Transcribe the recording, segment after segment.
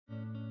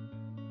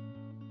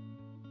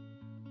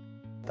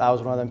I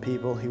was one of them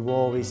people who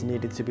always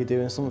needed to be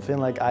doing something.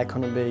 Like, I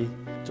couldn't be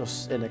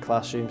just in a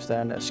classroom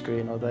staring at a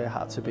screen all day. I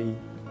had to be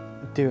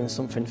doing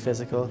something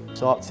physical.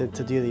 So I opted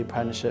to do the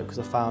apprenticeship because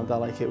I found that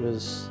like it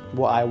was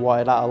what I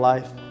wanted out of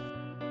life.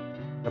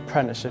 An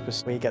apprenticeship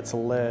is where you get to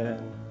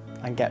learn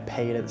and get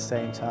paid at the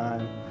same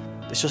time.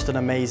 It's just an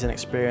amazing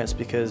experience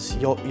because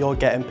you're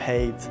getting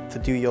paid to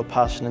do your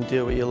passion and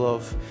do what you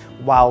love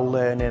while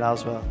learning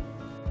as well.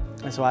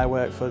 And so I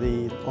work for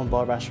the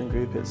Onboard Restaurant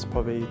Group. It's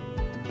probably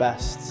the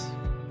best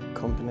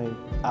company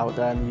out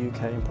there in the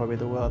UK and probably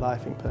the world, I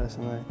think,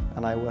 personally.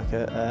 And I work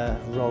at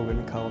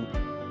Rogan Co.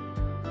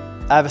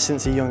 Ever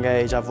since a young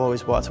age, I've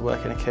always wanted to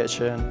work in a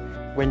kitchen.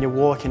 When you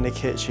walk in the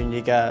kitchen,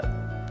 you get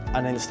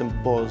an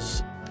instant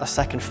buzz, a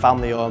second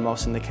family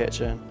almost in the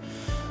kitchen,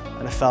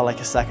 and it felt like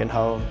a second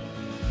home.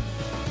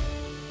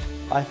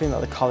 I think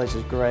that the college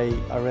is great.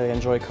 I really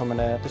enjoy coming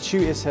here. The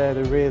tutors here,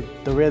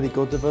 they're really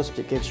good with us.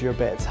 It gives you a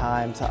bit of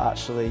time to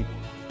actually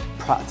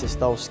practice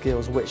those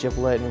skills which you've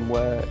learned in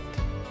work.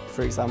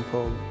 For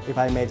example, if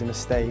I made a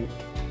mistake,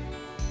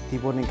 they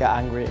wouldn't get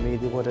angry at me,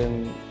 they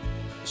wouldn't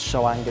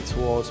show anger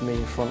towards me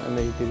in front of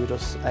me. They would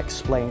just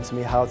explain to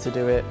me how to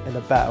do it in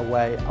a better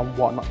way and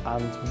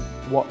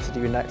what to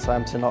do next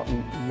time to not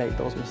make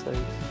those mistakes.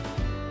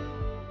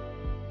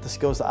 The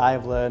skills that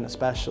I've learned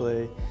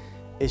especially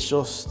is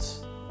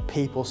just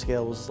people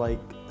skills, like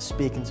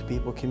speaking to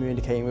people,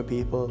 communicating with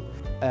people,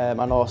 and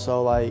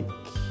also like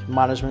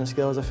management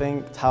skills, I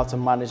think. How to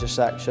manage a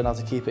section, how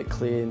to keep it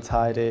clean,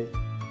 tidy.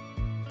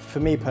 For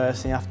me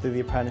personally, after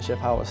the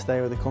apprenticeship, I want to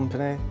stay with the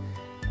company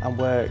and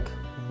work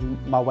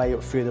my way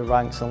up through the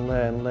ranks and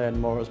learn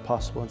more as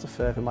possible and to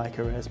further my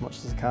career as much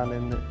as I can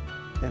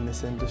in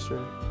this industry.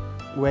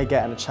 We're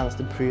getting a chance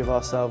to prove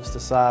ourselves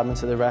to Sam and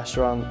to the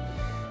restaurant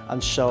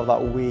and show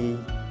that we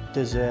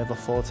deserve a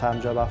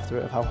full-time job after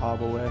it, of how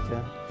hard we're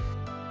working.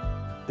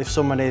 If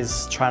someone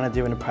is trying to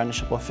do an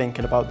apprenticeship or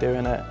thinking about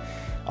doing it,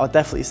 I would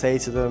definitely say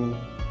to them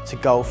to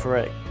go for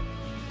it.